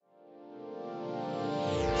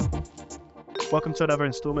Welcome to another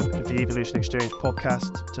installment of the Evolution Exchange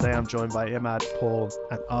podcast. Today I'm joined by Emad, Paul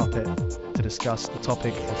and Arpit to discuss the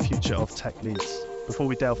topic, the future of tech leads. Before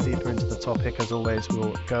we delve deeper into the topic, as always,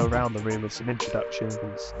 we'll go around the room with some introductions.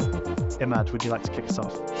 Emad, would you like to kick us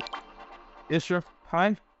off? Yes, sure.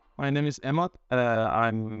 Hi, my name is Emad.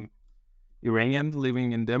 I'm Iranian,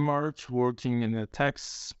 living in Denmark, working in the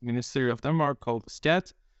tax ministry of Denmark called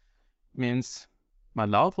Skat, means my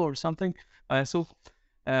love or something.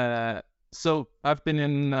 So I've been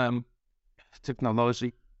in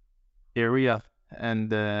technology area and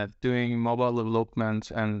doing mobile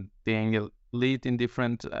development and being a lead in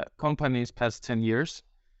different companies past 10 years.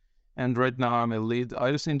 And right now I'm a lead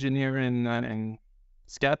iOS engineer in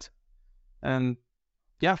Skat. And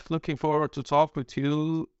yeah, looking forward to talk with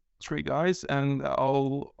you three guys and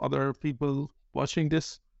all other people watching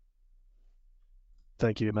this.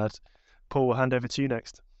 Thank you, Emad. Paul, we'll hand over to you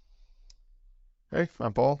next. Hey,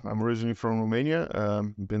 I'm Paul. I'm originally from Romania.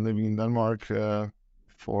 Been living in Denmark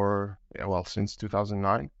since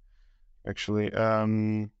 2009. Actually,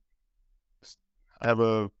 I have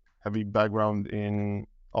a heavy background in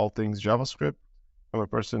all things JavaScript. I'm a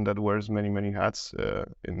person that wears many hats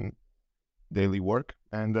in daily work,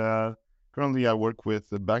 and currently I work with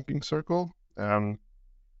the banking circle.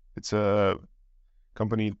 It's a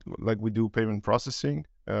company we do payment processing,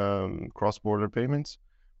 cross-border payments.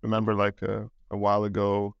 Remember, a while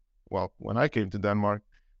ago, when I came to Denmark,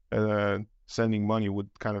 sending money would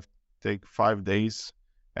kind of take 5 days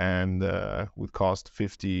and would cost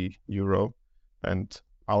 50 euro. And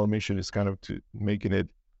our mission is kind of to making it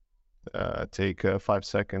take 5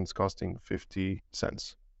 seconds, costing 50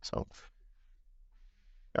 cents. So,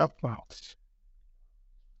 yeah. Wow.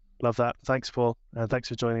 Love that. Thanks, Paul. And thanks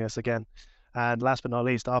for joining us again. And last but not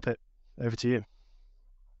least, Arpit, over to you.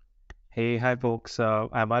 Hey, hi folks.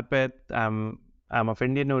 I'm Arpit. I'm of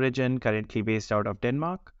Indian origin, currently based out of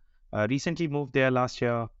Denmark. Recently moved there last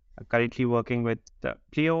year. Currently working with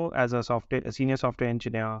Pleo as a senior software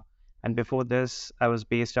engineer. And before this, I was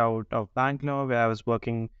based out of Bangalore, where I was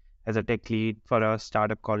working as a tech lead for a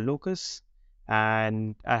startup called Locus.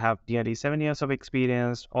 And I have nearly 7 years of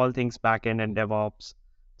experience, all things backend and DevOps.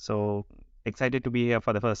 So excited to be here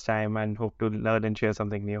for the first time and hope to learn and share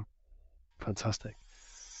something new. Fantastic.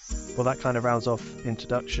 Well, that kind of rounds off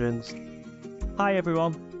introductions. Hi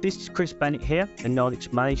everyone, this is Chris Bennett here, the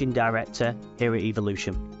Nordics Managing Director here at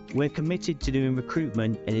Evolution. We're committed to doing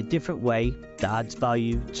recruitment in a different way that adds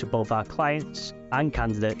value to both our clients and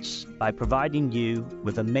candidates by providing you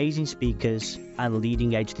with amazing speakers and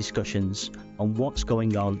leading edge discussions on what's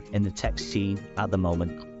going on in the tech scene at the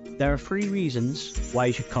moment. There are 3 reasons why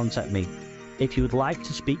you should contact me. If you would like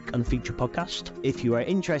to speak on a future podcast, if you are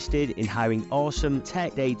interested in hiring awesome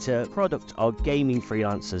tech data, product or gaming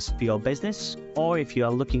freelancers for your business, or if you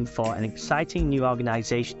are looking for an exciting new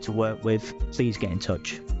organization to work with, please get in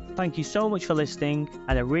touch. Thank you so much for listening,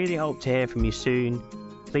 and I really hope to hear from you soon.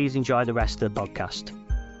 Please enjoy the rest of the podcast.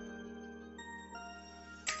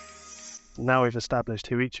 Now we've established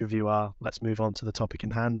who each of you are, let's move on to the topic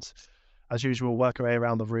in hand. As usual, work our way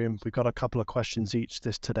around the room. We've got a couple of questions each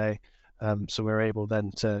today. So we're able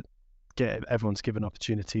then to get everyone's given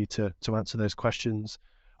opportunity to answer those questions.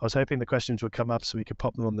 I was hoping the questions would come up so we could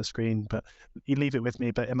pop them on the screen, but you leave it with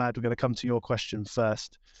me. But Emad, we're going to come to your question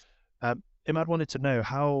first. Emad wanted to know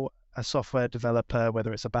how a software developer,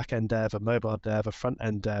 whether it's a back-end dev, a mobile dev, a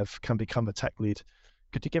front-end dev, can become a tech lead.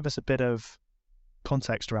 Could you give us a bit of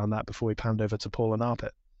context around that before we hand over to Paul and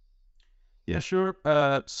Arpit? Yeah, sure.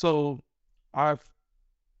 So I've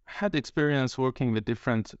had experience working with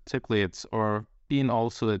different tech leads or being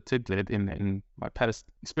also a tech lead in my past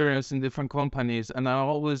experience in different companies. And I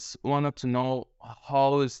always wanted to know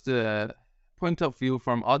how is the point of view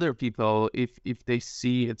from other people if they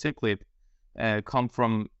see a tech lead come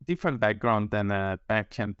from different background than a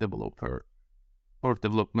backend developer or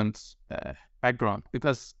development background.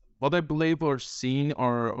 Because what I believe or seen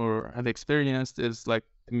or have experienced is the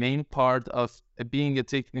main part of being a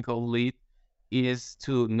technical lead is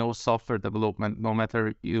to know software development, no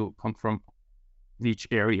matter you come from which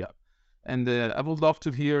area. And I would love to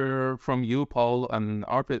hear from you, Paul and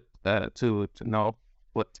Arpit, to know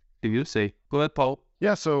what do you say. Go ahead, Paul.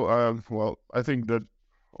 Yeah, so, I think that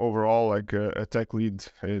overall, a tech lead,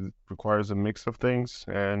 it requires a mix of things,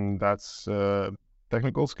 and that's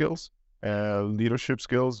technical skills, leadership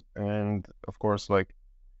skills, and of course,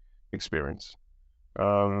 experience.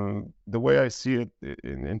 The way I see it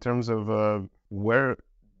in terms of where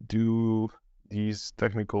do these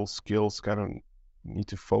technical skills kind of need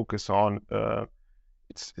to focus on,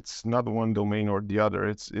 it's not one domain or the other.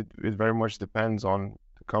 It very much depends on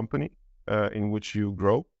the company in which you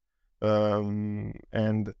grow.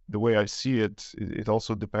 And the way I see it, it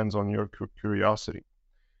also depends on your curiosity.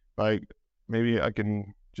 Like, maybe I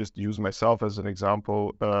can just use myself as an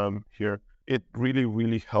example here. It really,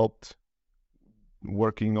 really helped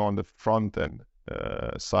working on the front end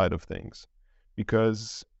side of things,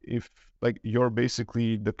 because if like you're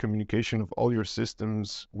basically the communication of all your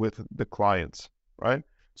systems with the clients, right?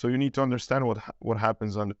 So you need to understand what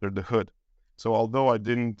happens under the hood. So although I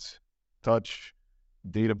didn't touch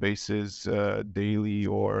databases daily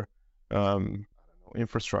or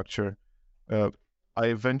infrastructure, I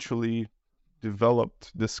eventually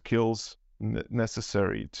developed the skills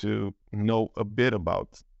necessary to know a bit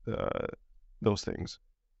about those things.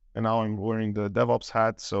 And now I'm wearing the DevOps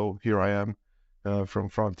hat, so here I am from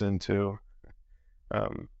front end to.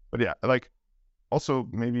 But yeah, like also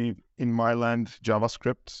maybe in my land,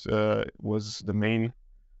 JavaScript was the main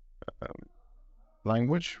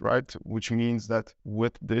language, right? Which means that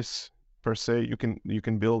with this per se, you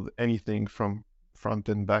can build anything from front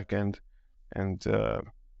end, back end, and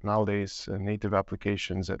nowadays native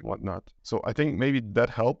applications and whatnot. So I think maybe that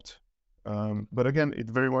helped. But again, it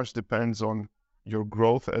very much depends on your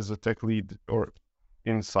growth as a tech lead or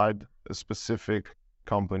inside a specific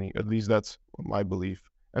company. At least that's my belief.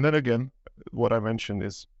 And then again, what I mentioned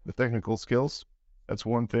is the technical skills. That's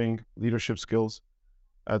one thing. Leadership skills.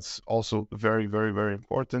 That's also very, very, very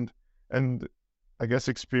important. And I guess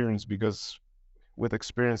experience, because with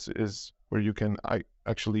experience is where you can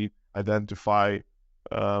actually identify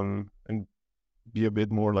and be a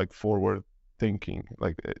bit more like forward thinking.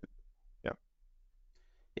 Like, yeah.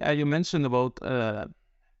 Yeah, you mentioned about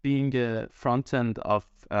being a front end of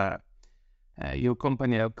your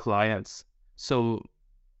company or clients. So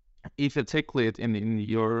if a tech lead in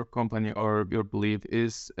your company or your belief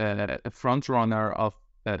is a front runner of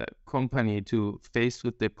a company to face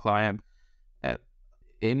with the client,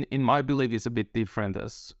 in my belief is a bit different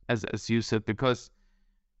as you said, because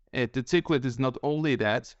the tech lead is not only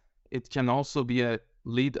that, it can also be a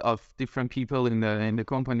lead of different people in the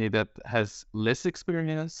company that has less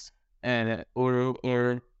experience and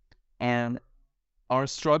are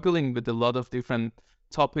struggling with a lot of different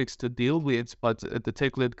topics to deal with, but the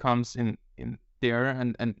tech lead comes in there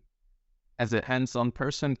and as a hands-on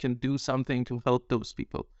person can do something to help those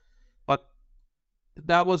people. But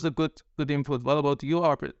that was a good input. What about you,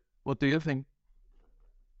 Arpit? What do you think?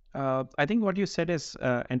 I think what you said is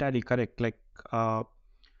entirely correct.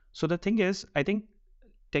 So the thing is, I think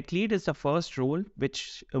tech lead is the first role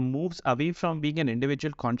which moves away from being an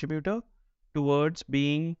individual contributor towards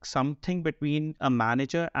being something between a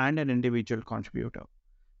manager and an individual contributor.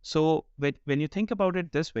 So when you think about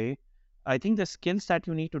it this way, I think the skills that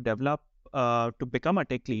you need to develop to become a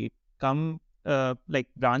tech lead come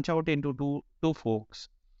branch out into two folks.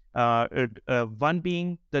 One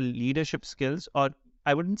being the leadership skills, or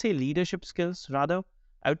I wouldn't say leadership skills, rather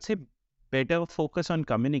I would say better focus on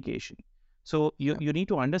communication. So you need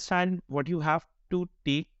to understand what you have to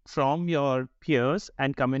take from your peers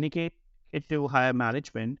and communicate it to higher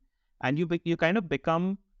management, and you kind of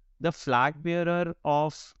become the flag bearer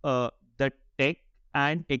of the tech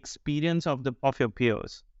and experience of your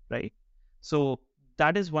peers, right? So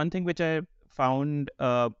that is one thing which I found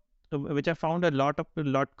a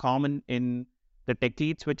lot common in the tech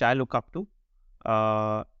leads which I look up to.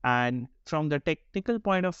 And from the technical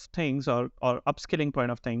point of things or upskilling point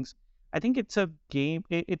of things, I think it's a game.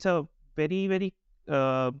 It's a very, very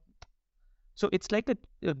so it's like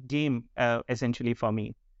a game essentially for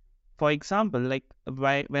me. For example, like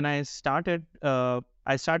when I started as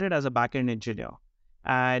a backend engineer,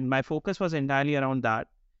 and my focus was entirely around that.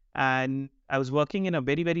 And I was working in a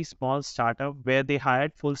very, very small startup where they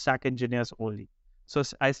hired full stack engineers only. So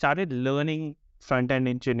I started learning front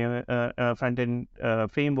end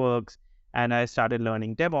frameworks, and I started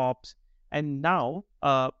learning DevOps. And now,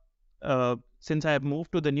 since I have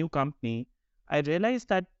moved to the new company, I realized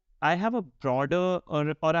that I have a broader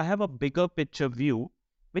or I have a bigger picture view,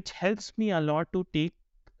 which helps me a lot to take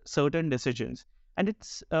certain decisions. And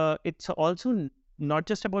it's also not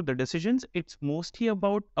just about the decisions; it's mostly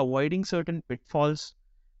about avoiding certain pitfalls,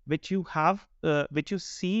 which you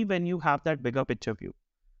see when you have that bigger picture view.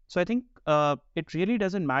 So I think it really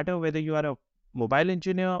doesn't matter whether you are a mobile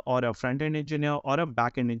engineer or a front end engineer or a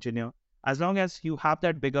back end engineer, as long as you have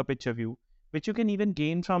that bigger picture view, which you can even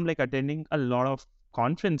gain from like attending a lot of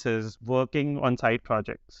conferences, working on side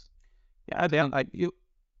projects. Yeah, then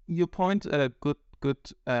you point at a good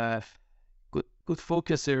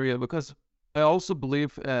focus area, because I also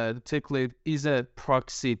believe the tech lead is a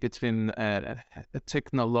proxy between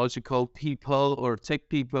technological people or tech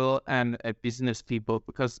people and business people,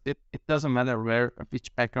 because it doesn't matter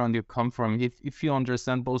which background you come from. If you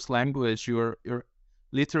understand both language, you're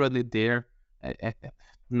literally there,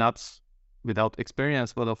 not without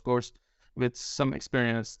experience, but of course with some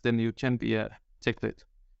experience, then you can be a tech lead.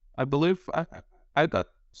 I believe I got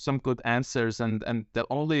some good answers, and the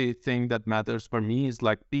only thing that matters for me is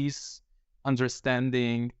like these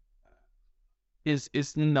understanding is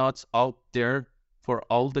not out there for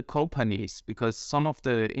all the companies, because some of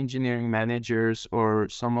the engineering managers or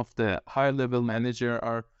some of the high level manager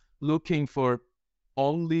are looking for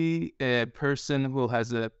only a person who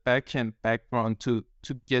has a backend background to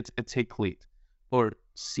get a tech lead or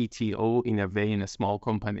CTO in a way in a small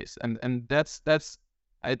companies, and that's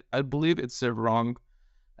I believe it's a wrong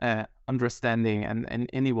understanding, and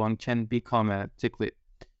anyone can become a tech lead.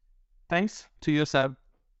 Thanks to you, Sam.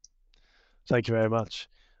 Thank you very much.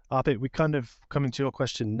 Arpit, we kind of coming to your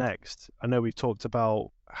question next. I know we've talked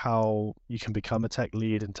about how you can become a tech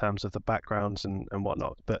lead in terms of the backgrounds and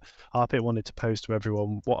whatnot, but Arpit wanted to pose to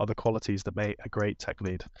everyone what are the qualities that make a great tech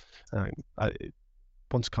lead. I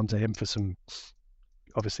want to come to him for some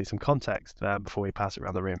context before we pass it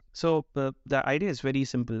around the room. So the idea is very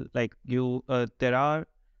simple. Like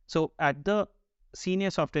so at the senior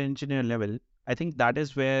software engineer level, I think that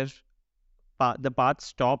is where the path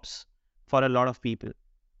stops for a lot of people,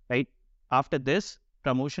 right? After this,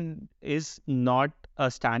 promotion is not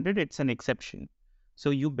a standard, it's an exception.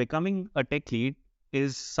 So you becoming a tech lead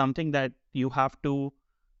is something that you have to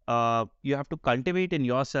cultivate in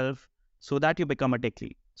yourself so that you become a tech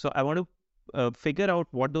lead. So I want to figure out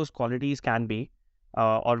what those qualities can be,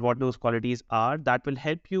 or what those qualities are that will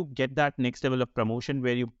help you get that next level of promotion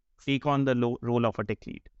where you take on the role of a tech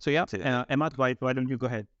lead. So yeah, Emad, why don't you go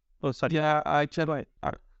ahead? Oh, sorry. Yeah, I can.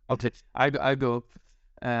 Okay, I go.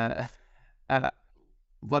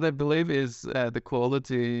 What I believe is the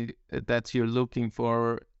quality that you're looking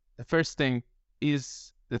for. The first thing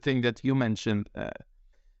is the thing that you mentioned,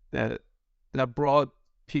 the broad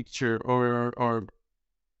picture or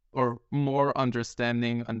more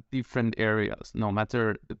understanding on different areas, no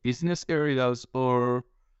matter the business areas or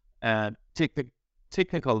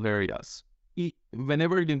technical areas.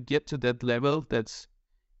 Whenever you get to that level, that's,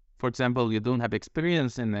 for example, you don't have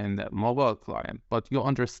experience in the mobile client, but you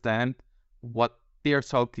understand what they're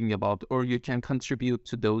talking about, or you can contribute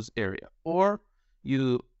to those areas, or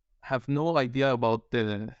you have no idea about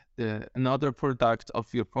the another product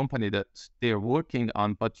of your company that they're working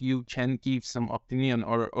on, but you can give some opinion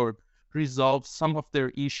or resolve some of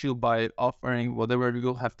their issue by offering whatever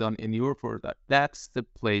you have done in your product. That's the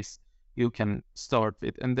place you can start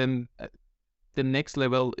with. And then the next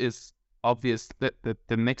level is obvious. That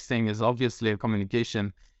the next thing is obviously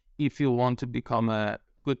communication. If you want to become a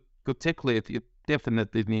good tech lead, you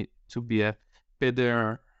definitely need to be a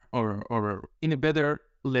better or in a better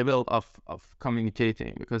level of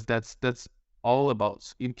communicating, because that's all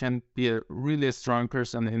about. You can be a really strong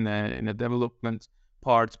person in a development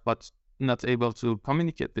part, but not able to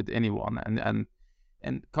communicate with anyone.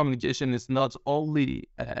 And communication is not only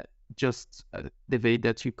just the way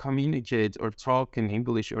that you communicate or talk in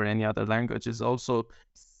English or any other language. Is also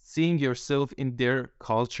seeing yourself in their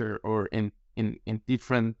culture or in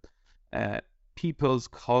different people's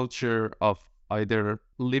culture, of either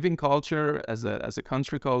living culture as a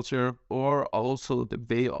country culture, or also the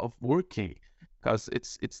way of working, because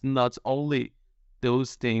it's not only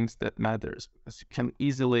those things that matters, because you can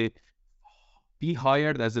easily be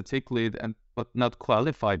hired as a tech lead but not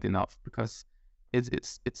qualified enough, because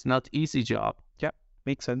it's not easy job. Yeah,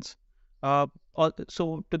 makes sense.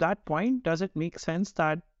 So to that point, does it make sense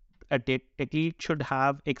that a tech lead should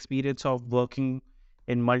have experience of working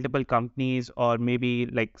in multiple companies, or maybe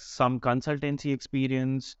like some consultancy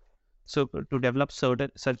experience, so to develop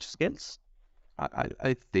such skills?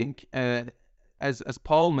 I think as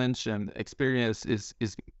Paul mentioned, experience is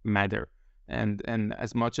matter, and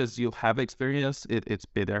as much as you have experience, it's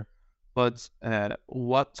better. But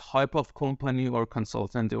what type of company or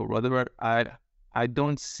consultant or whatever, I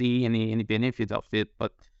don't see any benefit of it.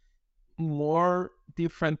 But more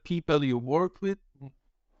different people you work with,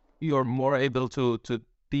 you're more able to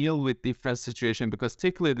deal with different situations, because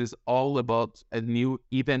tech lead is all about a new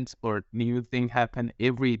event or new thing happen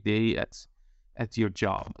every day at your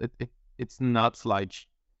job. It's not like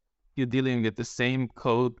you're dealing with the same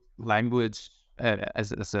code language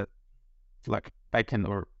as a like backend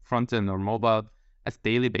or frontend or mobile as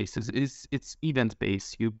daily basis. It's event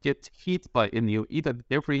based. You get hit by a new event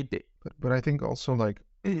every day. But I think also, like,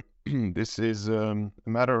 this is a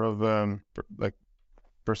matter of like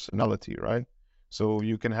personality, right? So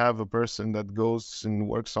you can have a person that goes and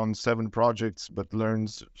works on 7 projects but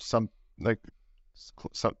learns some like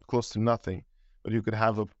close to nothing. But you could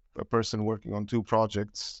have a person working on 2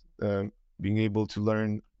 projects, being able to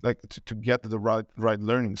learn like to get the right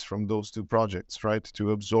learnings from those 2 projects, right?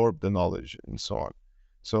 To absorb the knowledge and so on.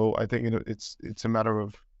 So I think it's a matter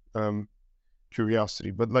of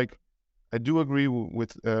curiosity. But like I do agree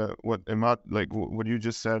with what Emad, like what you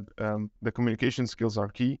just said. The communication skills are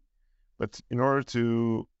key, but in order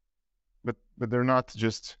to, but they're not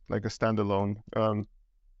just like a standalone.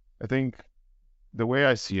 I think the way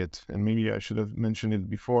I see it, and maybe I should have mentioned it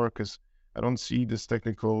before, because I don't see this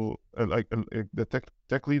technical, the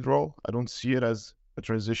tech lead role. I don't see it as a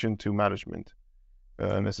transition to management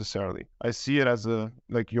necessarily. I see it as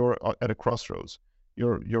like you're at a crossroads.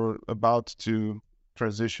 You're about to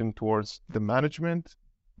transition towards the management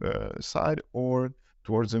side or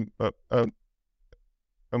towards a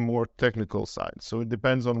more technical side. So it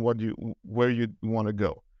depends on where you want to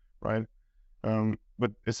go, right?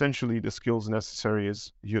 But essentially, the skills necessary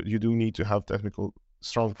is you do need to have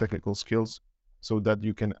strong technical skills, so that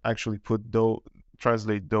you can actually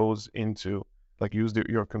translate those into like use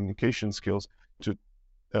your communication skills to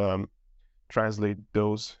translate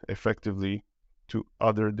those effectively to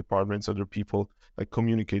other departments, other people, like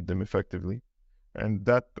communicate them effectively. And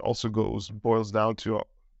that also boils down to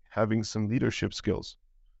having some leadership skills,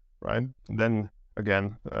 right? And then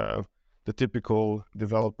again, the typical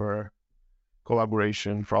developer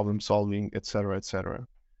collaboration, problem solving, etc., etc.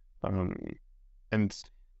 And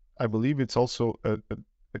I believe it's also a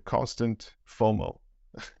constant FOMO,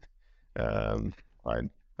 right?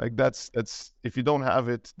 Like that's if you don't have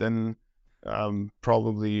it, then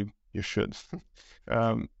probably you should,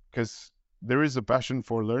 because there is a passion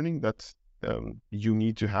for learning that you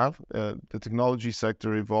need to have. The technology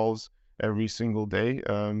sector evolves every single day.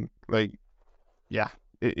 Like, yeah,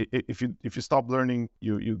 if you stop learning,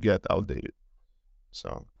 you get outdated.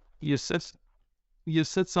 So You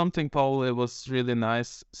said something, Paul. It was really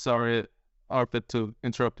nice. Sorry, Arpit, to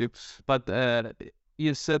interrupt you, but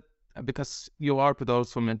you said, because you, Arpit,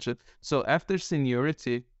 also mentioned, so after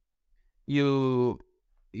seniority, you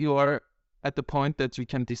are at the point that you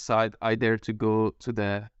can decide either to go to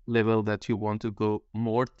the level that you want to go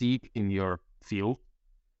more deep in your field,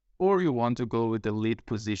 or you want to go with the lead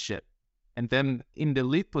position. And then in the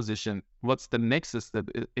lead position, what's the next step?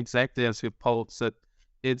 Exactly as Paul said,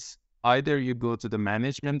 it's either you go to the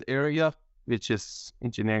management area, which is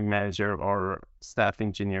engineering manager or staff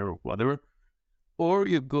engineer or whatever, or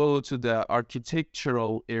you go to the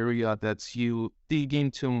architectural area that you dig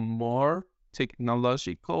into more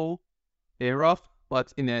technological era,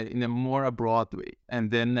 but in a more broad way. And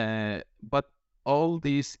then, but all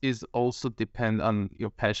this is also depend on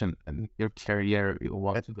your passion and your career you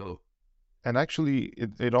want to go. And actually,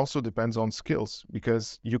 it also depends on skills,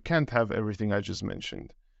 because you can't have everything I just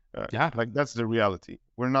mentioned. Like that's the reality.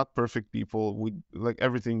 We're not perfect people. We like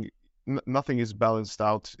everything. Nothing is balanced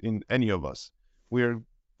out in any of us. We're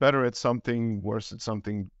better at something, worse at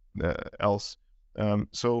something else.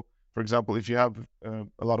 So, for example, if you have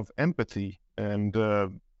a lot of empathy and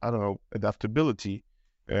I don't know, adaptability,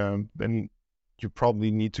 then you probably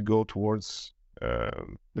need to go towards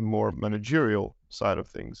the more managerial side of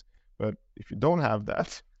things. But if you don't have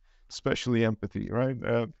that, especially empathy, right?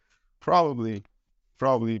 Probably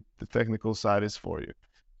the technical side is for you.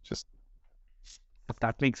 Just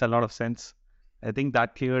That makes a lot of sense. I think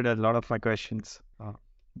that cleared a lot of my questions.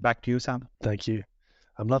 Back to you, Sam. Thank you.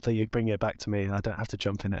 I'm glad that you bring it back to me. I don't have to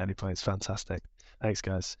jump in at any point. It's fantastic. Thanks,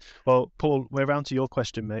 guys. Well, Paul, we're around to your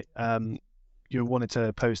question, mate. You wanted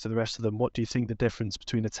to pose to the rest of them. What do you think the difference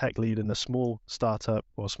between a tech lead in a small startup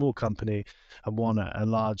or a small company and one at a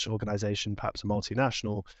large organization, perhaps a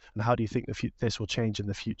multinational? And how do you think this will change in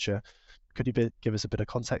the future? Could you give us a bit of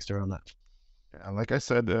context around that? Yeah, like I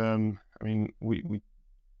said, I mean, we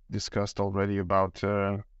discussed already about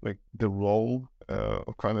like the role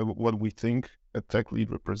of kind of what we think a tech lead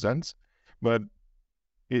represents, but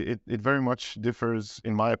it very much differs,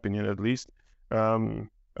 in my opinion at least,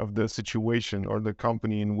 of the situation or the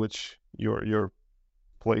company in which you're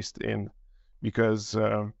placed in, because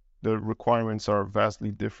the requirements are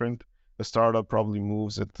vastly different. A startup probably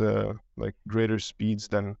moves at like greater speeds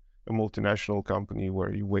than a multinational company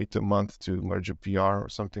where you wait a month to merge a PR or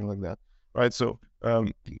something like that, right? So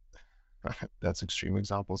that's extreme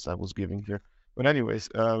examples I was giving here. But anyways,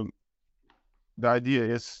 the idea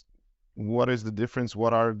is, what is the difference?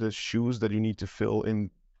 What are the shoes that you need to fill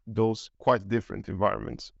in those quite different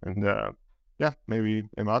environments? And yeah, maybe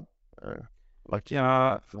Emad. Like,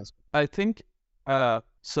 Yeah, I think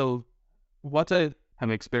so what I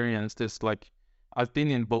have experienced is like I've been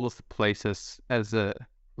in both places as a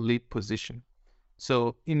lead position.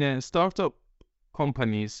 So in a startup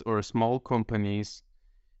companies or small companies,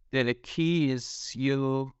 the key is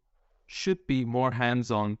you should be more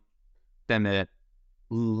hands-on than a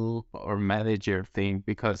or manager thing,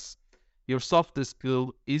 because your soft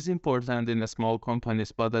skill is important in a small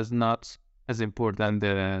companies, but is not as important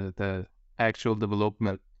the actual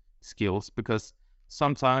development skills. Because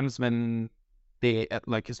sometimes when they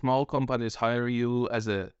like small companies hire you as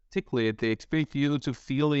a tech lead, they expect you to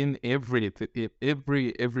fill in every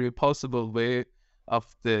possible way of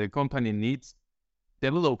the company needs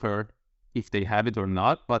developer, if they have it or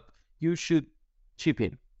not, but you should chip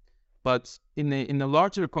in. But in a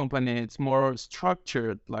larger company, it's more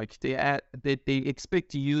structured. Like they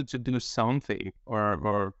expect you to do something,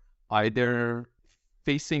 or either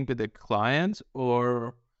facing with the client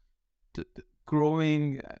or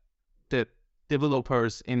growing the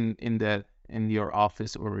developers in your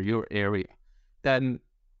office or your area. Then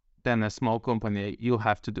a small company, you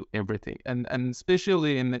have to do everything, and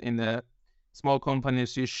especially in the small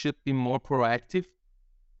companies, you should be more proactive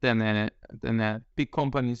than big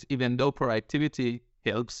companies, even though proactivity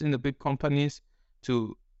helps in the big companies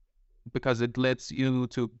to because it lets you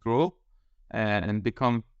to grow and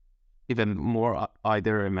become even more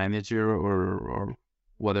either a manager or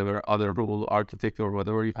whatever other role, architect or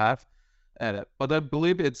whatever you have. But I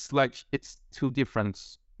believe it's two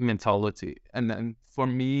different mentality. And for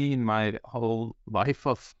me, in my whole life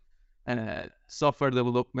of software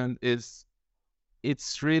development, it's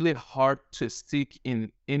really hard to stick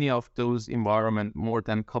in any of those environment more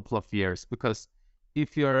than a couple of years, because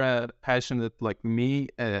if you're passionate like me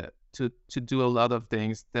to do a lot of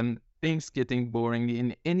things, then things getting boring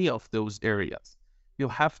in any of those areas. You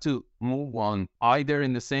have to move on either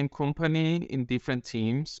in the same company in different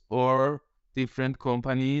teams or different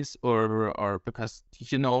companies, or because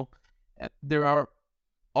there are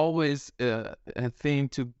always a thing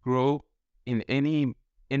to grow in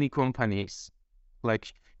any companies.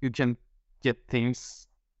 Like you can get things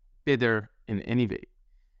better in any way,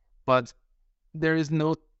 but there is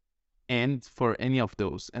no end for any of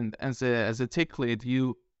those. And as a tech lead,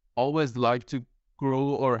 you always like to grow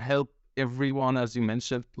or help everyone, as you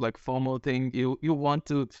mentioned, like FOMO thing. You want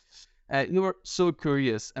to, you are so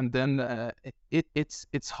curious, and then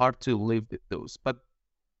it's hard to live with those. But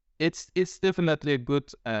it's definitely a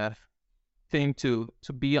good thing to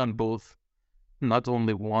be on both, not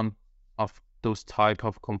only one of those type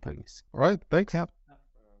of companies. all right, thanks. Yeah.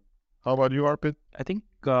 How about you, Arpit? I think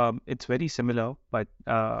it's very similar, but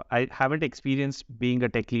I haven't experienced being a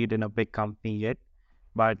tech lead in a big company yet.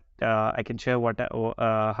 But I can share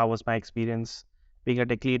how was my experience being a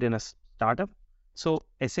tech lead in a startup. So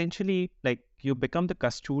essentially, like you become the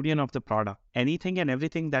custodian of the product. Anything and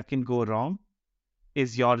everything that can go wrong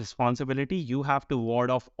is your responsibility. You have to ward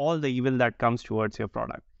off all the evil that comes towards your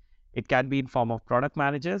product. It can be in form of product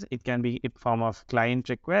managers, it can be in form of client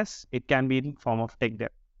requests, it can be in form of tech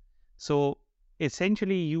dev. So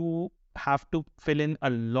essentially, you have to fill in a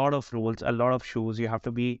lot of roles, a lot of shoes. You have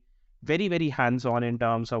to be very, very hands-on in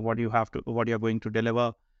terms of what you're going to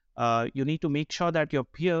deliver. You need to make sure that your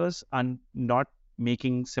peers are not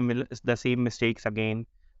making the same mistakes again.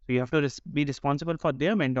 So you have to be responsible for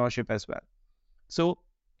their mentorship as well. So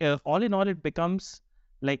all in all, it becomes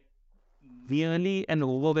like really an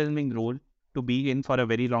overwhelming role to be in for a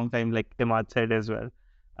very long time, like Emad said as well.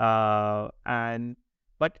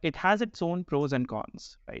 But it has its own pros and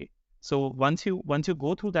cons, right? So once you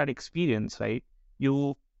go through that experience, right,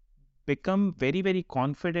 you become very, very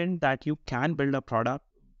confident that you can build a product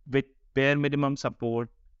with bare minimum support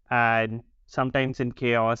and sometimes in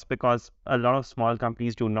chaos, because a lot of small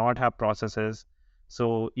companies do not have processes.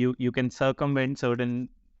 So you can circumvent certain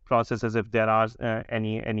processes if there are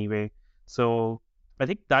any way. So I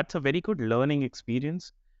think that's a very good learning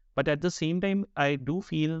experience. But at the same time, I do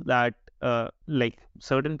feel that like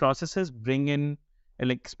certain processes bring in,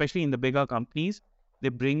 like especially in the bigger companies, they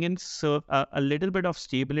bring in a little bit of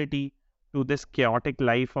stability to this chaotic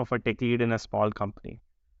life of a tech lead in a small company.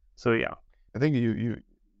 So yeah. I think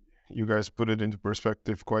you guys put it into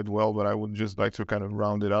perspective quite well, but I would just like to kind of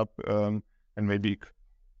round it up and maybe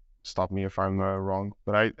stop me if I'm wrong.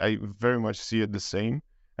 But I very much see it the same.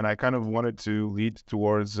 And I kind of wanted to lead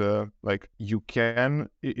towards like you can,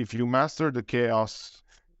 if you master the chaos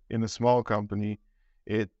in a small company,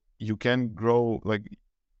 you can grow like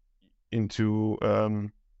into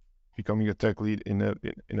becoming a tech lead in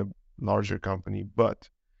a larger company. But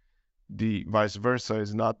the vice versa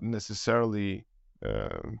is not necessarily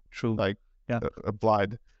True. like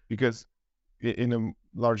applied, because in a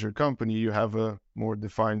larger company you have a more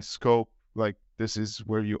defined scope, like this is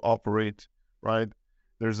where you operate, right?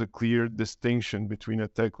 There's a clear distinction between a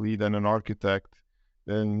tech lead and an architect,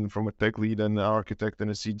 then from a tech lead and an architect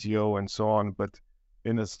and a CTO and so on. But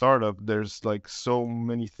in a startup there's like so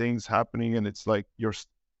many things happening, and it's like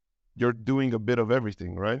you're doing a bit of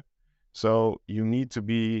everything, right? So you need to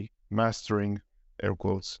be mastering, air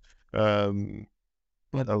quotes, a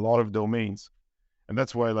lot of domains. And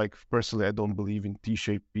that's why, like, personally, I don't believe in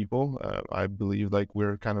T-shaped people. I believe like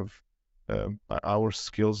we're kind of our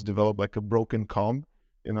skills develop like a broken comb,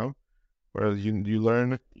 where you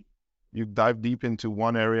learn, you dive deep into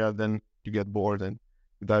one area, then you get bored, and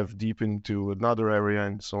you dive deep into another area,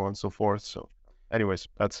 and so on and so forth. So, anyways,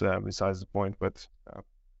 that's besides the point. But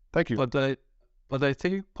thank you. But I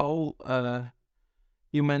think, Paul,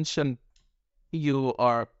 you mentioned you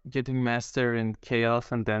are getting master in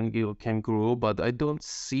chaos and then you can grow, but I don't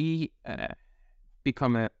see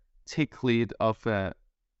become a tech lead of a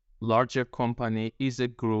larger company is a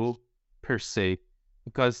grow per se,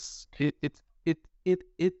 because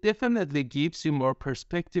it definitely gives you more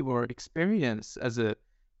perspective or experience as a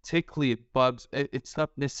tech lead, but it's not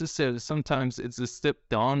necessary. Sometimes it's a step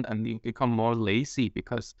down and you become more lazy,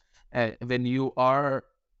 because when you are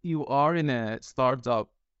in a startup,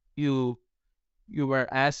 you were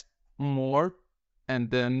asked more,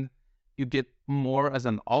 and then you get more as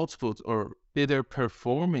an output or better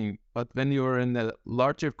performing. But when you're in a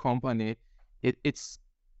larger company, it's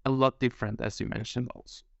a lot different, as you mentioned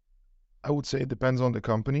also. I would say it depends on the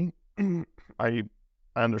company. I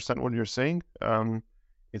understand what you're saying.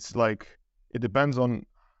 It's like it depends on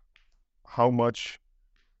how much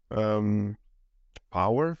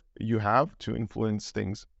power you have to influence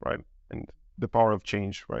things, right? And the power of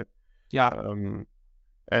change, right? Yeah.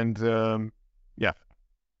 Yeah.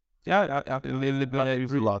 Yeah, a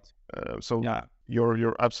lot. So yeah,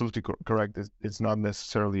 you're absolutely correct. It's not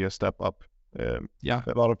necessarily a step up. yeah.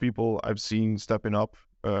 A lot of people I've seen stepping up,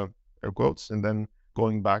 air quotes, and then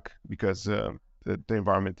going back because the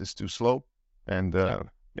environment is too slow. And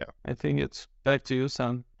yeah. I think it's back to you,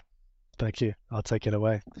 Sam. Thank you. I'll take it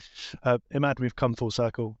away. Emad, we've come full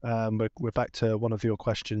circle. We're back to one of your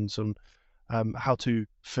questions on how to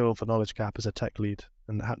fill the knowledge gap as a tech lead,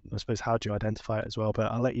 and I suppose how do you identify it as well.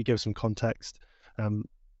 But I'll let you give some context, and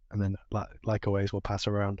then like always, we'll pass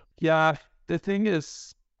around. Yeah, the thing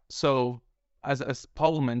is, so as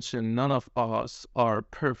Paul mentioned, none of us are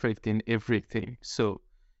perfect in everything. So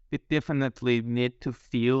we definitely need to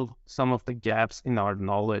fill some of the gaps in our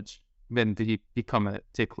knowledge when we become a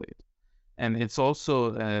tech lead. And it's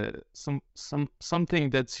also something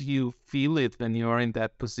that you feel it when you are in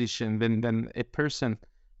that position, when a person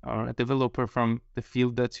or a developer from the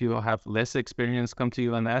field that you have less experience come to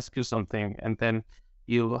you and ask you something, and then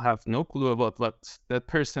you have no clue about what that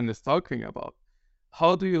person is talking about.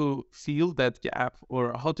 How do you feel that gap,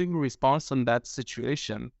 or how do you respond in that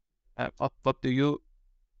situation? What do you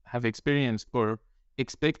have experienced or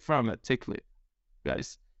expect from a tech lead,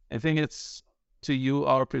 guys? I think it's to you,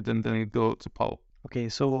 Arpit, and then go to Paul. Okay,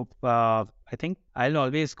 so I think I'll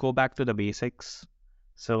always go back to the basics.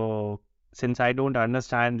 So since I don't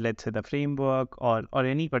understand, let's say, the framework or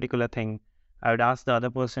any particular thing, I would ask the other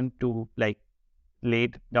person to like lay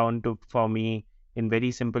it down for me in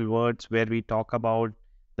very simple words, where we talk about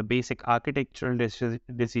the basic architectural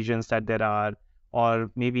decisions that there are,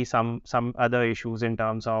 or maybe some other issues in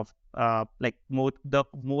terms of like the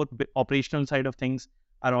more operational side of things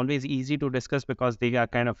are always easy to discuss because they are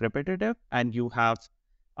kind of repetitive, and you have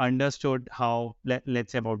understood how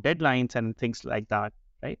let's say about deadlines and things like that,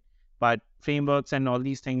 right? But frameworks and all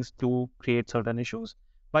these things do create certain issues.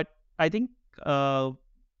 But I think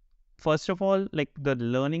first of all, like, the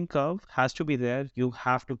learning curve has to be there. You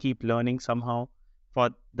have to keep learning somehow. For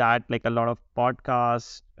that, like, a lot of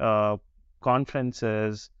podcasts,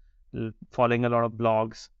 conferences, following a lot of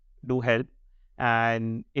blogs do help.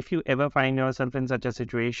 And if you ever find yourself in such a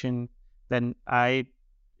situation, then I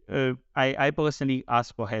personally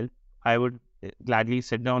ask for help. I would gladly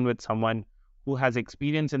sit down with someone who has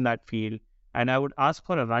experience in that field, and I would ask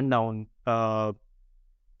for a rundown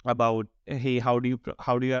about, hey, how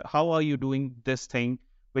are you doing this thing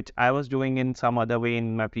which I was doing in some other way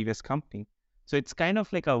in my previous company. So it's kind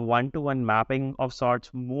of like a one-to-one mapping of sorts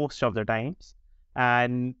most of the times,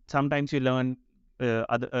 and sometimes you learn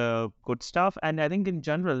other good stuff. And I think in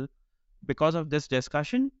general, because of this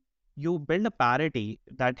discussion, you build a parity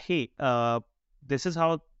that, hey, this is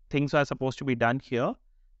how things are supposed to be done here.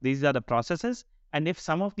 These are the processes, and if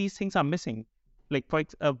some of these things are missing, like,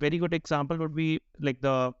 a very good example would be like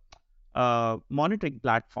the monitoring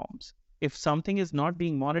platforms. if something is not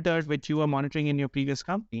being monitored, which you were monitoring in your previous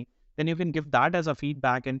company, then you can give that as a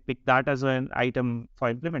feedback and pick that as an item for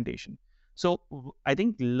implementation. So I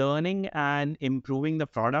think learning and improving the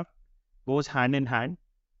product goes hand in hand,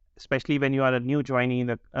 especially when you are a new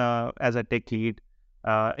joinee as a tech lead.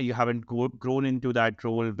 You haven't grown into that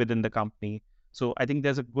role within the company. So I think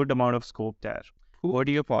there's a good amount of scope there. What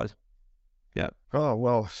do you, Paul? Yeah. Oh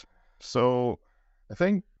well, so I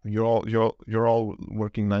think you're all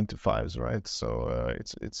working 9 to 5s, right? So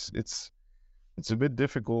it's a bit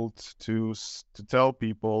difficult to tell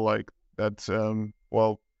people like that.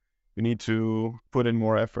 Well, you need to put in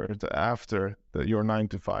more effort after your 9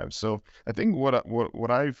 to 5. So I think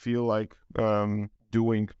what I feel like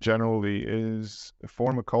doing generally is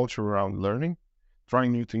form a culture around learning,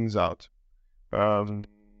 trying new things out.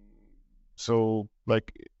 So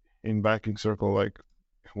like in banking circle, like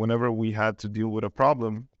whenever we had to deal with a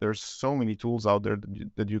problem, there's so many tools out there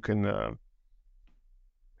that you can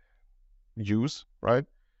use, right?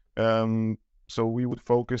 So we would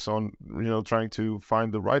focus on, trying to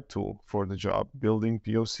find the right tool for the job, building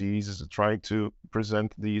POCs, trying to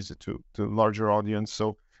present these to larger audience.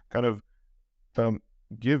 So kind of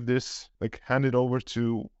give this, like hand it over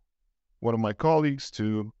to one of my colleagues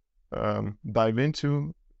to dive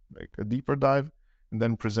into, like a deeper dive, and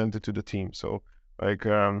then present it to the team. So like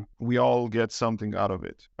we all get something out of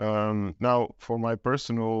it. Now for my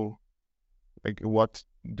personal, like what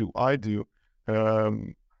do I do? I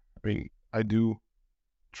mean, I do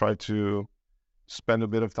try to spend a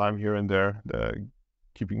bit of time here and there,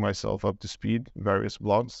 keeping myself up to speed, various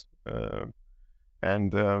blogs,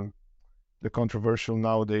 and the controversial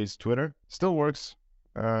nowadays Twitter still works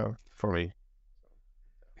for me.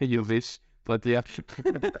 You wish, but yeah.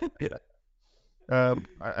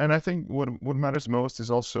 And I think what matters most is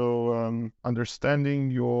also understanding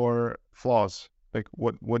your flaws, like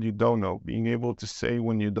what you don't know, being able to say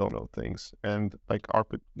when you don't know things. And like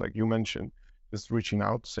Arpit, like you mentioned, just reaching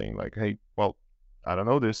out, saying like, hey, well, I don't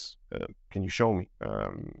know this. Can you show me?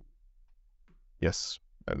 Yes.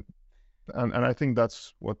 And I think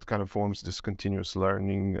that's what kind of forms this continuous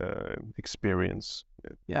learning experience.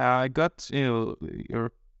 Yeah, I got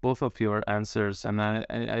both of your answers, and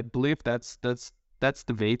I believe that's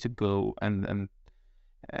the way to go. And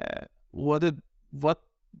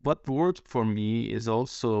what worked for me is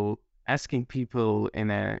also asking people in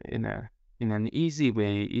an easy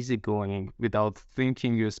way, easygoing, without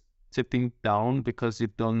thinking you're sitting down because you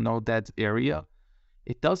don't know that area.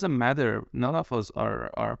 It doesn't matter. None of us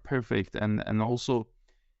are perfect, and also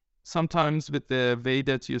sometimes with the way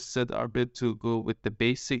that you said, Arpit, to go with the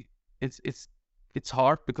basic, it's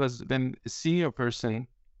hard because when a senior person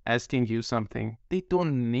asking you something, they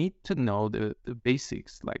don't need to know the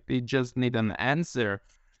basics. Like they just need an answer.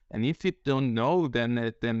 And if you don't know,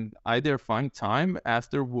 then either find time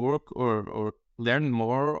after work or learn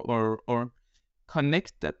more or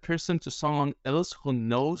connect that person to someone else who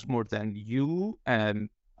knows more than you. And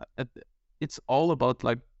it's all about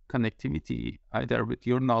like connectivity, either with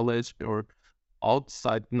your knowledge or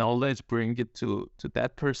outside knowledge, bring it to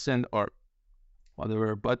that person or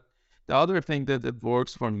whatever. But the other thing that it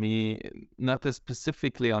works for me, not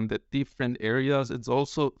specifically on the different areas, it's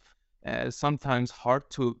also sometimes hard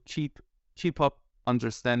to keep up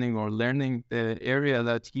understanding or learning the area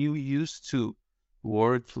that you used to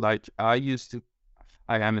work. Like I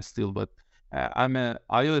am still, but I'm an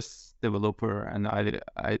iOS developer, and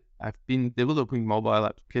I've been developing mobile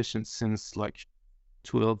applications since like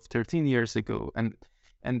 12, 13 years ago.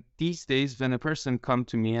 And these days, when a person come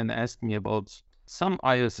to me and ask me about some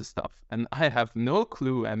iOS stuff, and I have no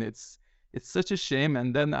clue, and it's such a shame.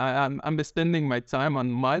 And then I'm spending my time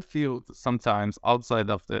on my field sometimes outside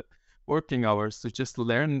of the working hours to just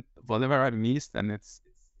learn whatever I missed, and it's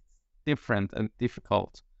different and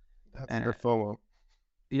difficult. That's the FOMO.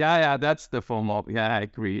 Yeah, that's the FOMO. Yeah, I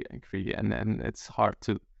agree. And then it's hard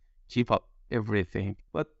to keep up everything.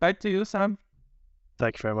 But back to you, Sam.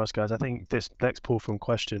 Thank you very much, guys. I think this next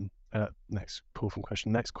question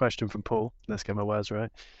from Paul, let's get my words right,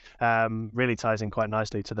 really ties in quite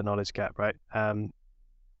nicely to the knowledge gap, right?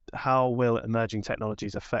 How will emerging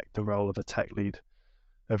technologies affect the role of a tech lead?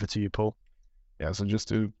 Over to you, Paul. Yeah, so just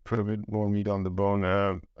to put a bit more meat on the bone,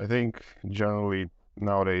 I think generally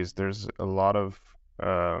nowadays there's a lot of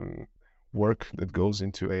work that goes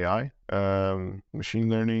into AI, machine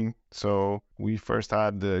learning. So we first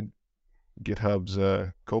had the GitHub's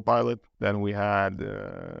Copilot, then we had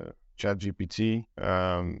ChatGPT,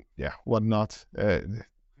 whatnot.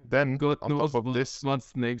 Then God on knows top of this,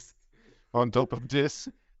 what's next. On top of this,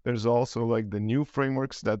 there's also like the new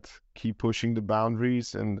frameworks that keep pushing the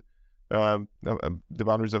boundaries, and the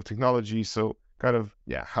boundaries of technology. So kind of,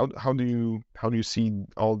 yeah, how do you see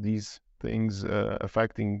all these things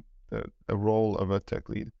affecting the role of a tech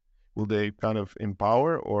lead? Will they kind of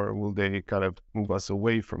empower, or will they kind of move us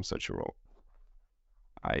away from such a role?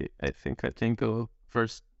 I think go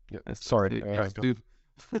first. Yeah. As Sorry,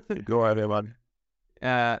 go ahead, Emad.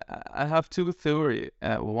 I have two theory.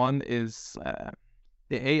 One is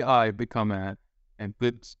the AI become a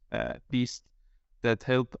good beast that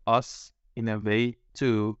help us in a way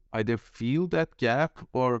to either fill that gap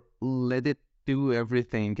or let it do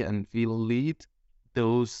everything, and we'll lead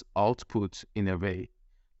those outputs in a way.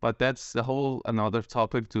 But that's a whole another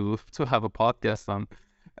topic to have a podcast on.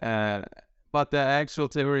 But the actual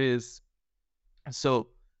theory is, so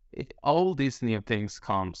all these new things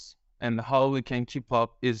comes, and how we can keep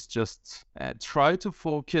up is just try to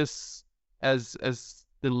focus as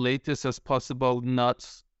the latest as possible, not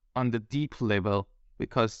on the deep level,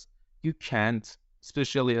 because you can't,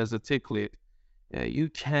 especially as a tech lead, you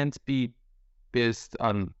can't be based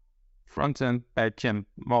on front end, back end,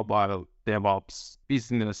 mobile, DevOps,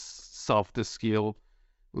 business, soft skill.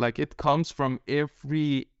 Like, it comes from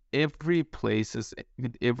every places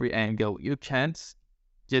with every angle. You can't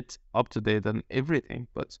get up to date on everything,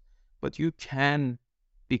 but you can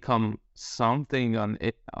become something on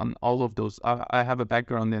it, on all of those. I have a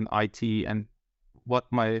background in IT, and what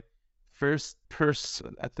my first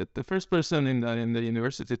person the first person in the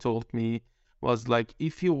university told me was like,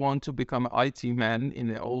 if you want to become an IT man in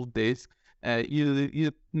the old days,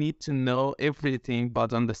 you need to know everything,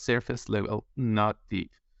 but on the surface level, not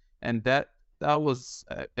deep. And that was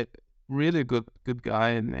a really good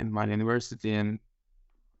guy in my university, and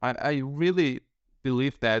I really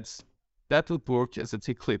believe that would work as a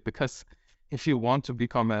tech lead, because if you want to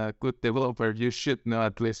become a good developer, you should know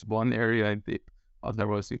at least one area in deep,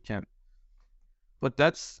 otherwise you can't. But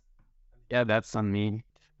that's on me.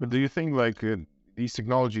 But do you think like these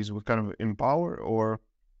technologies will kind of empower, or?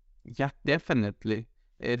 Yeah, definitely.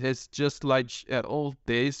 It is just like old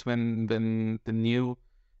days when the new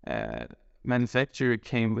manufacturer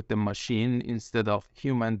came with the machine instead of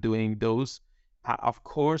human doing those. Of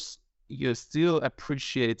course, you still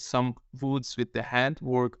appreciate some woods with the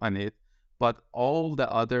handwork on it, but all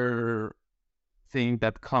the other thing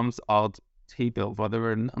that comes out table,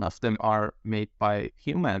 whatever, none of them are made by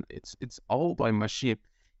human. It's all by machine,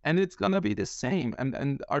 and it's gonna be the same.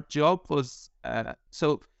 And our job was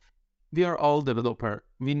so we are all developer.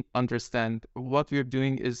 We understand what we're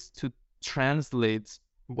doing is to translate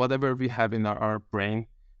whatever we have in our brain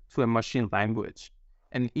to a machine language.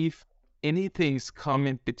 And if anything's come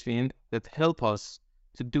in between that help us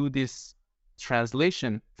to do this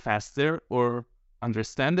translation faster or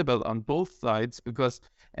understandable on both sides, because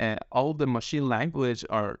all the machine language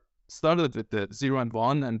are started with the 0 and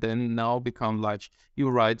 1, and then now become like you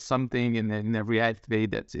write something in a React way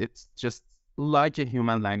that it's just like a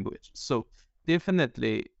human language. So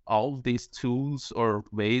definitely all these tools or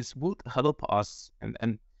ways would help us,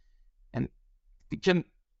 and we can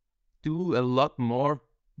do a lot more.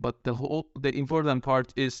 But the important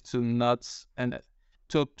part is to not and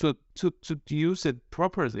to use it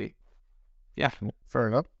properly. Yeah. Fair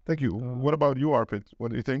enough. Thank you. What about you, Arpit?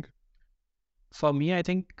 What do you think? For me, I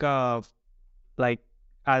think, like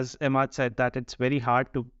as Emad said, that it's very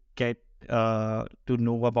hard to get to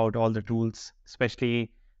know about all the tools,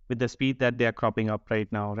 especially with the speed that they are cropping up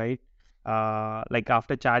right now, right? Like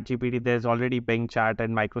after ChatGPT, there's already Bing Chat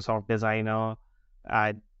and Microsoft Designer,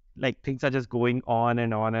 and like things are just going on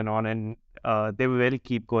and on and on, and they will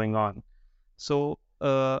keep going on. So,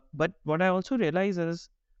 but what I also realize is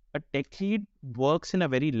a tech lead works in a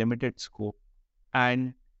very limited scope,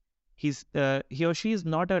 and he or she is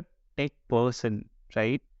not a tech person,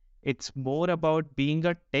 right? It's more about being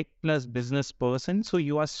a tech plus business person. So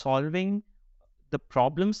you are solving the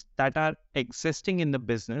problems that are existing in the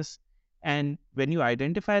business, and when you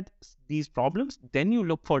identify these problems, then you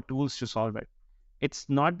look for tools to solve it. It's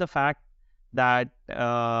not the fact that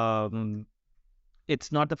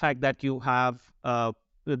you have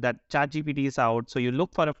that ChatGPT is out, so you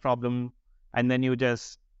look for a problem and then you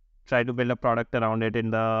just try to build a product around it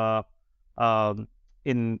in the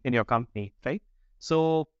in your company, right?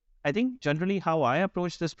 So I think generally how I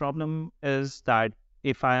approach this problem is that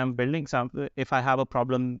if I have a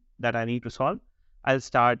problem that I need to solve, I'll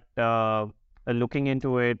start looking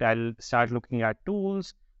into it. I'll start looking at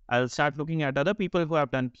tools. I'll start looking at other people who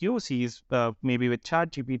have done POCs, maybe with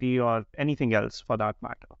ChatGPT or anything else for that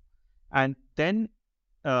matter. And then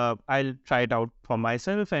I'll try it out for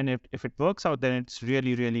myself. And if it works out, then it's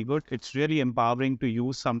really, really good. It's really empowering to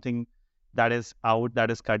use something that is out,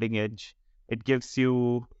 that is cutting edge. it gives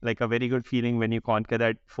you like a very good feeling when you conquer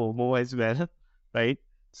that FOMO as well, right?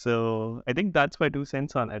 So I think that's my 2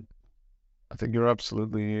 cents on it. I think you're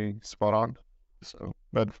absolutely spot on. So,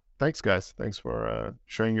 but thanks, guys. Thanks for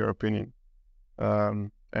sharing your opinion.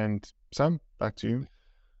 And Sam, back to you.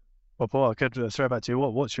 Well, Paul, I could throw back to you.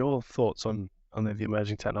 What's your thoughts on the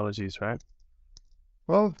emerging technologies, right?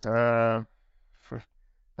 Well,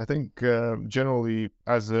 I think generally,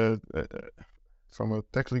 as from a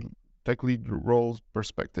tech lead role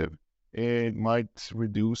perspective, it might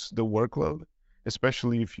reduce the workload,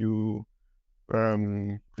 especially if you're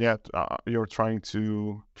trying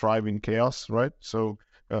to thrive in chaos, right? So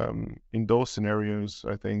in those scenarios,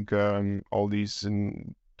 I think all these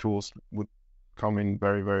tools would come in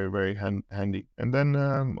very, very, very handy. And then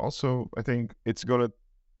also, I think it's gonna,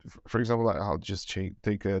 for example, I'll just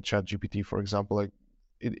take a ChatGPT, for example, like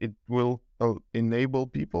it will enable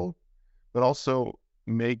people, but also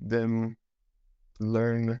make them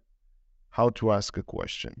learn how to ask a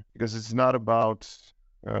question, because it's not about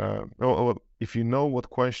if you know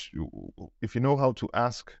if you know how to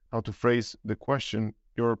ask, how to phrase the question,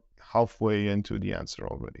 you're halfway into the answer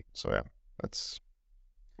already. So yeah, that's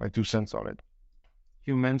my 2 cents on it.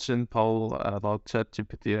 You mentioned, Paul, about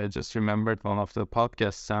ChatGPT. I just remembered one of the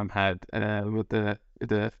podcasts Sam had with the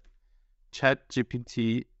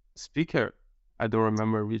ChatGPT speaker. I don't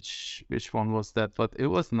remember which one was that, but it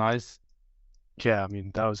was nice. Yeah, I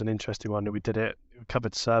mean, that was an interesting one. We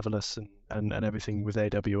covered serverless and everything with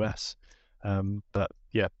AWS. But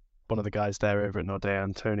yeah, one of the guys there over at Nordea,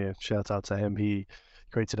 Antonio, shout out to him. He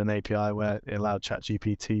created an API where it allowed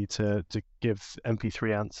ChatGPT to give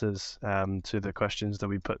MP3 answers to the questions that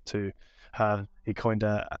we put to her. He coined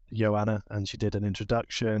her Joanna, and she did an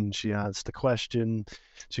introduction. She asked the question.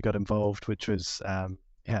 She got involved, which was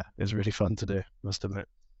it was really fun to do, must admit.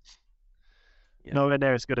 Yeah. Nowhere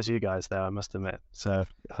near as good as you guys, though, I must admit. So,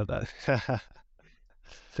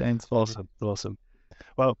 Thanks, awesome.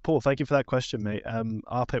 Well, Paul, thank you for that question, mate.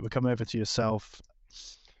 Arpit, we'll come over to yourself.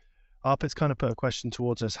 Arpit's kind of put a question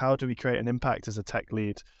towards us. How do we create an impact as a tech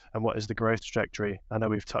lead, and what is the growth trajectory? I know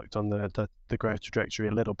we've touched on the growth trajectory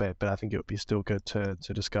a little bit, but I think it would be still good to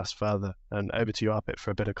discuss further. And over to you, Arpit,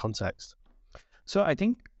 for a bit of context. So I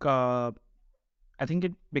think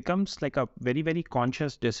it becomes like a very, very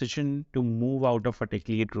conscious decision to move out of a tech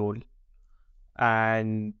lead role.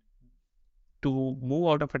 And to move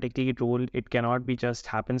out of a tech lead role, it cannot be just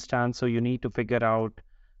happenstance. So you need to figure out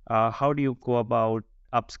how do you go about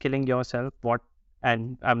upskilling yourself.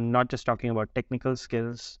 And I'm not just talking about technical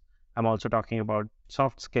skills. I'm also talking about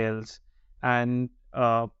soft skills. And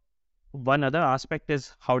one other aspect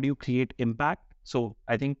is how do you create impact? So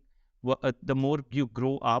I think the more you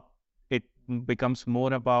grow up, it becomes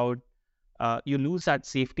more about you lose that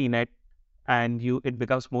safety net, and it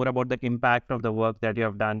becomes more about the impact of the work that you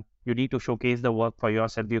have done. You need to showcase the work for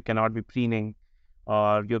yourself. You cannot be preening,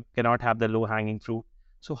 or you cannot have the low hanging fruit.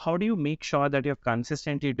 So how do you make sure that you're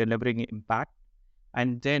consistently delivering impact?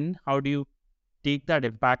 And then how do you take that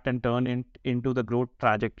impact and turn it into the growth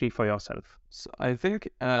trajectory for yourself? So I think,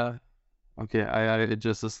 okay, I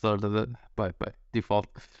just started it by default.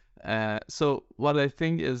 So what I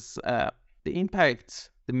think is the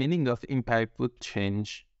meaning of impact would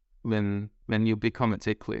change when you become a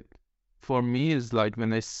tech lead. For me, is like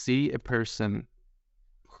when I see a person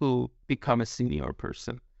who become a senior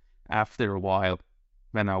person after a while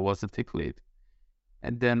when I was a tech lead.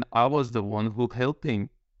 And then I was the one who helping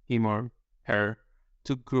him or her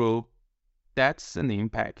to grow. That's an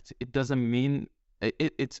impact. It doesn't mean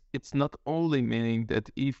it's not only meaning that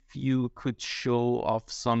if you could show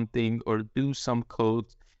off something or do some code,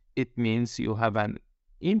 it means you have an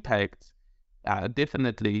impact.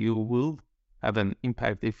 Definitely you will have an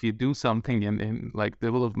impact if you do something in like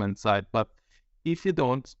development side, but if you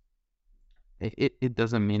don't, it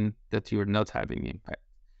doesn't mean that you're not having impact.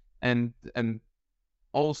 And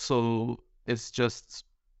also it's just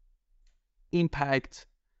impact.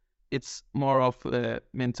 It's more of a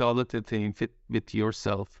mentality thing with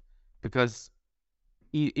yourself, because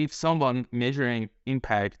if someone measuring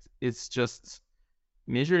impact is just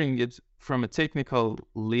measuring it from a technical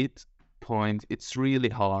lead point, it's really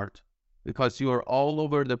hard because you are all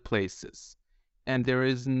over the places and there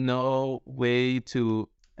is no way to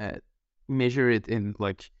measure it in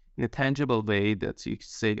a tangible way that you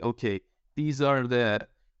say, okay, these are the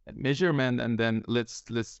measurement and then let's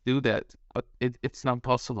do that. But it's not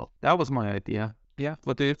possible. That was my idea. Yeah,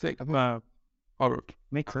 what do you think? Or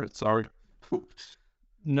make it, sorry.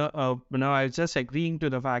 No, I was just agreeing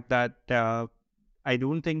to the fact that I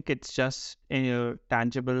don't think it's just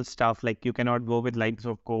tangible stuff, like you cannot go with lines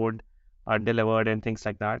of code delivered and things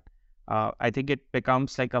like that. I think it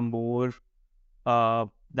becomes like a more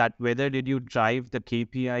that whether did you drive the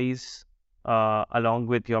KPIs along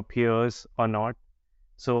with your peers or not.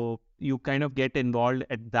 So you kind of get involved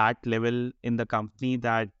at that level in the company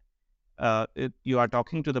that you are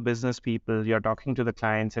talking to the business people, you're talking to the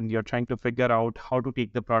clients, and you're trying to figure out how to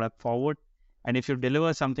take the product forward. And if you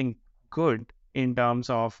deliver something good in terms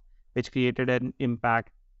of which created an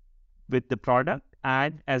impact with the product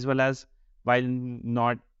and as well as while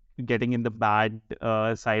not getting in the bad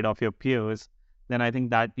side of your peers, then I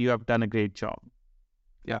think that you have done a great job.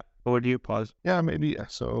 Yeah. Over to you, Paul. Yeah, maybe.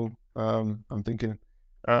 So I'm thinking,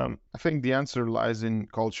 I think the answer lies in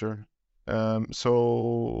culture. And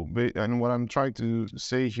what I'm trying to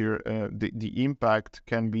say here, the impact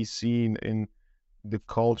can be seen in the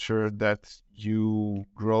culture that you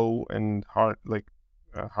grow and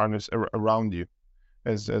harness around you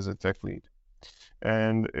as a tech lead.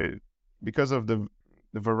 And because of the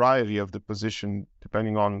variety of the position,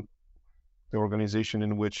 depending on the organization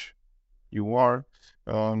in which you are,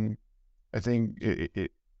 I think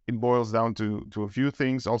it boils down to a few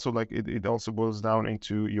things. Also, like it also boils down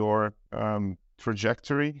into your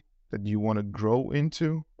trajectory that you want to grow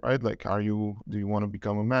into, right? Like, do you want to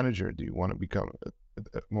become a manager? Do you want to become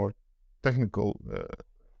a more technical,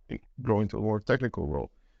 grow into a more technical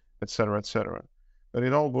role, et cetera, et cetera. But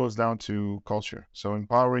it all boils down to culture. So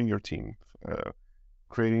empowering your team,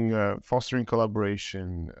 creating, fostering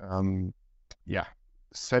collaboration,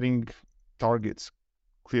 setting targets,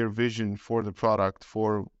 clear vision for the product,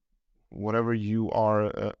 for whatever you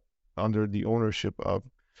are under the ownership of,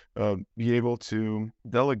 be able to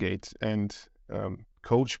delegate and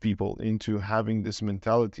coach people into having this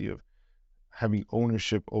mentality of having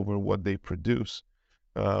ownership over what they produce,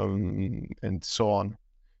 and so on.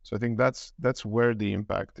 So I think that's where the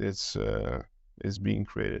impact is being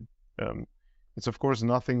created. It's of course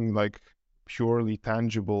nothing like purely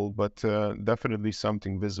tangible, but definitely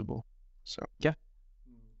something visible. So yeah,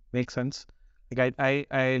 makes sense. Like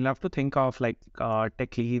I love to think of like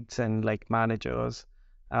tech leads and like managers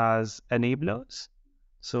as enablers.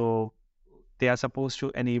 So they are supposed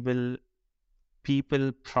to enable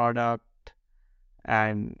people, product,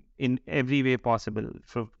 and in every way possible.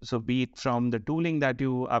 So be it from the tooling that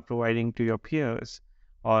you are providing to your peers,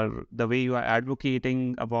 or the way you are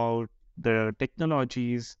advocating about the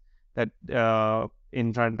technologies that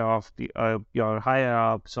in front of your higher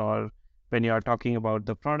ups, or when you are talking about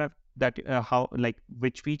the product that how like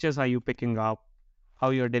which features are you picking up,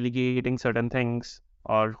 how you're delegating certain things,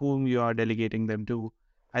 or whom you are delegating them to.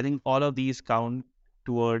 I think all of these count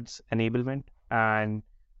towards enablement, and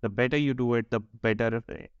the better you do it, the better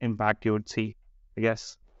impact you would see, I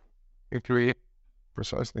guess. Agree.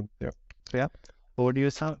 precisely, yeah. Yeah. Over to you,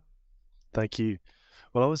 Sam. Thank you.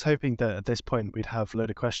 Well, I was hoping that at this point we'd have a load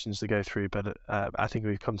of questions to go through, but I think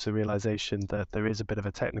we've come to the realization that there is a bit of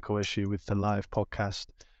a technical issue with the live podcast.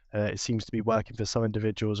 It seems to be working for some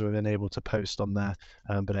individuals who have been able to post on there,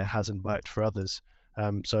 but it hasn't worked for others.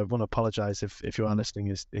 So I want to apologize if you are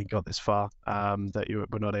listening and got this far, that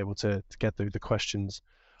we're not able to get through the questions.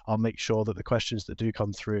 I'll make sure that the questions that do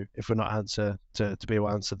come through, if we're not to be able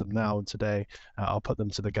to answer them now and today, I'll put them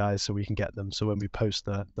to the guys so we can get them. So when we post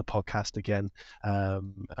the podcast again,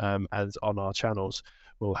 as on our channels,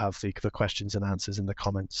 we'll have the questions and answers in the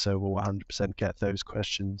comments. So we'll 100% get those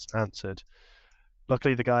questions answered.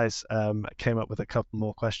 Luckily, the guys came up with a couple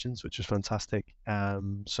more questions, which was fantastic.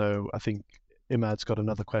 So I think Emad's got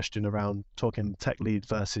another question around talking tech lead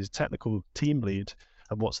versus technical team lead,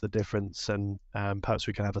 and what's the difference, and perhaps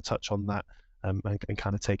we can have a touch on that, and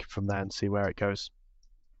kind of take it from there and see where it goes.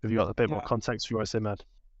 Have you got a bit more context for us, Emad?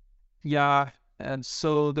 Yeah, and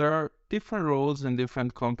so there are different roles in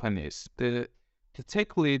different companies. The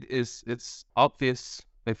tech lead it's obvious,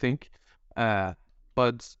 I think,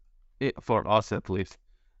 but for us at least.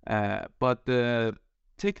 But the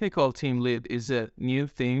technical team lead is a new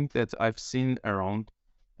thing that I've seen around.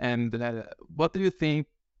 And what do you think,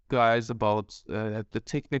 guys, about the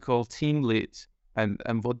technical team lead,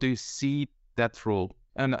 and what do you see that role?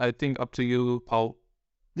 And I think up to you, Paul.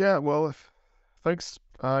 Yeah, well, thanks.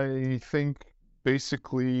 I think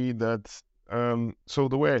basically that, so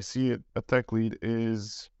the way I see it, a tech lead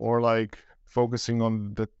is more like focusing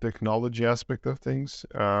on the technology aspect of things,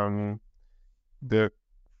 the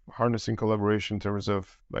harnessing collaboration in terms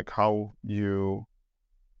of like how you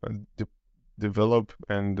develop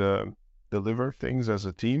and deliver things as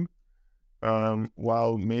a team,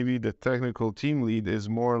 while maybe the technical team lead is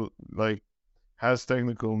more like has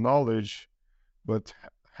technical knowledge, but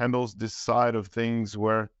handles this side of things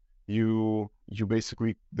where you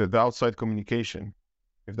basically the outside communication,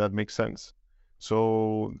 if that makes sense.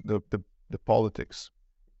 So the politics,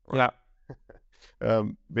 Yeah.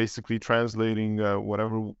 basically translating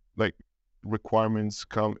whatever like requirements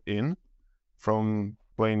come in from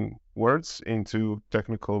plain words into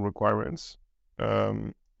technical requirements,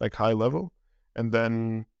 like high level, and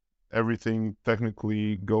then everything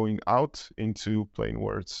technically going out into plain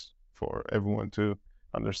words for everyone to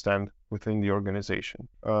understand within the organization.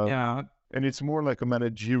 Yeah. And it's more like a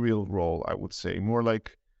managerial role, I would say, more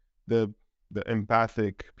like the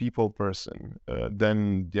empathic people person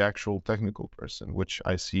than the actual technical person, which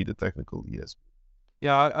I see the technical lead as.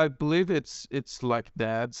 Yeah, I believe it's like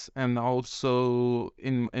that, and also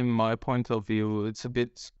in my point of view, it's a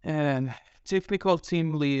bit. And technical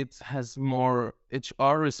team lead has more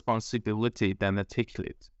HR responsibility than a tech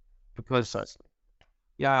lead, because Precisely.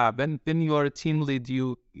 yeah, when you are a team lead,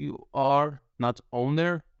 you are not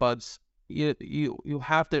owner, but you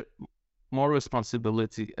have the more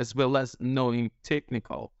responsibility as well as knowing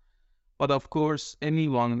technical. But of course,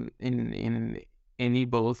 anyone in any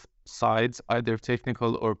both sides, either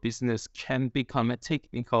technical or business, can become a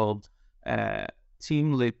technical uh,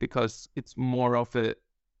 team lead, because it's more of a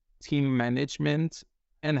team management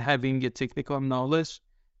and having a technical knowledge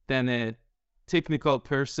than a technical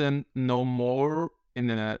person know more in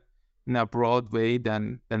a broad way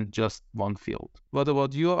than just one field. What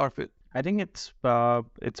about you, Arpit? I think it's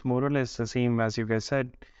more or less the same as you guys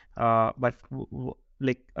said. But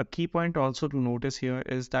like a key point also to notice here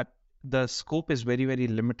is that the scope is very, very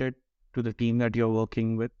limited to the team that you're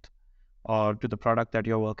working with or to the product that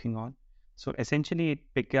you're working on. So essentially, it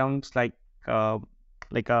becomes uh,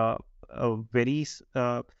 like a very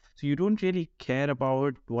so you don't really care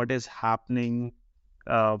about what is happening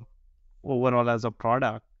uh, overall as a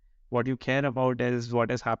product. What you care about is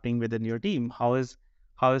what is happening within your team. How is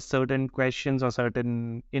certain questions or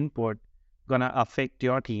certain input gonna affect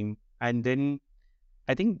your team? And then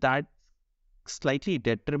I think that slightly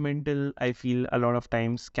detrimental, I feel a lot of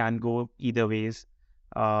times can go either ways.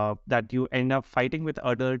 That you end up fighting with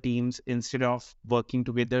other teams instead of working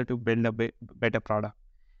together to build a better product.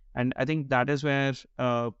 And I think that is where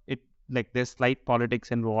it like there's slight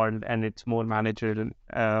politics involved, and it's more managerial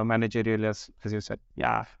as you said.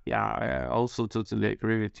 Yeah, I also totally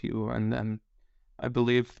agree with you, and I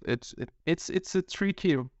believe it's a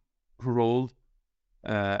tricky role,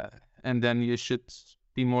 and then you should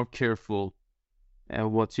be more careful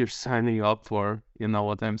what you're signing up for. You know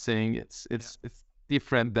what I'm saying? It's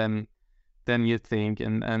different than you think,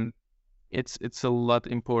 and it's a lot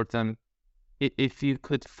important if you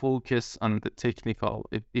could focus on the technical,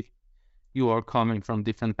 if you are coming from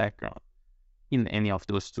different background in any of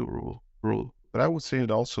those two rule. But I would say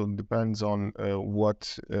it also depends on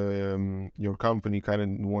what your company kind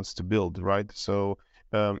of wants to build, right? So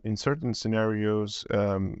in certain scenarios,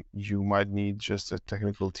 you might need just a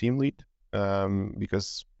technical team lead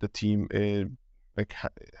because the team like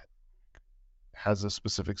has a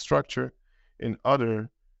specific structure. In other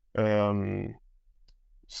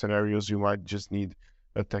scenarios, you might just need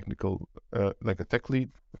a technical, like a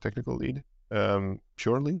technical lead,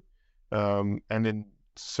 purely. And in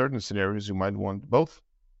certain scenarios, you might want both,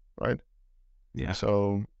 right? Yeah.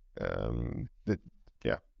 So,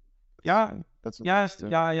 Yeah. that's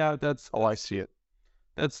That's how I see it.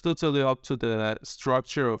 That's totally up to the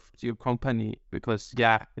structure of your company, because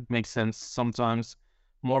it makes sense. Sometimes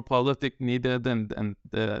more politic needed, and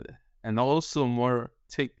also more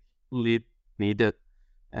tech lead needed,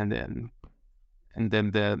 and then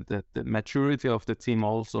the maturity of the team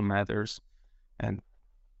also matters, and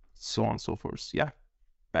so on and so forth. Yeah,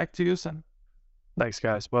 back to you, Sam. Thanks,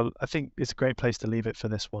 guys. Well, I think it's a great place to leave it for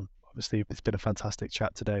this one. Obviously, it's been a fantastic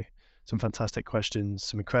chat today. Some fantastic questions,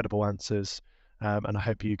 some incredible answers. And I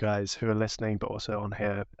hope you guys who are listening, but also on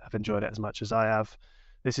here, have enjoyed it as much as I have.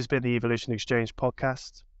 This has been the Evolution Exchange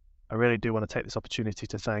podcast. I really do want to take this opportunity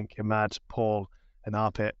to thank Emad, Paul, and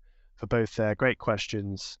Arpit for both their great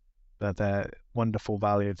questions, their wonderful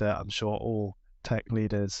value that I'm sure all tech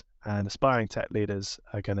leaders and aspiring tech leaders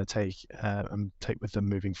are going to take with them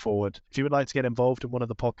moving forward. If you would like to get involved in one of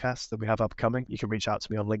the podcasts that we have upcoming, you can reach out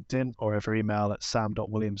to me on LinkedIn or over email at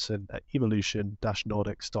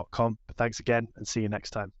sam.williamson@evolution-nordics.com. But thanks again, and see you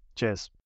next time. Cheers.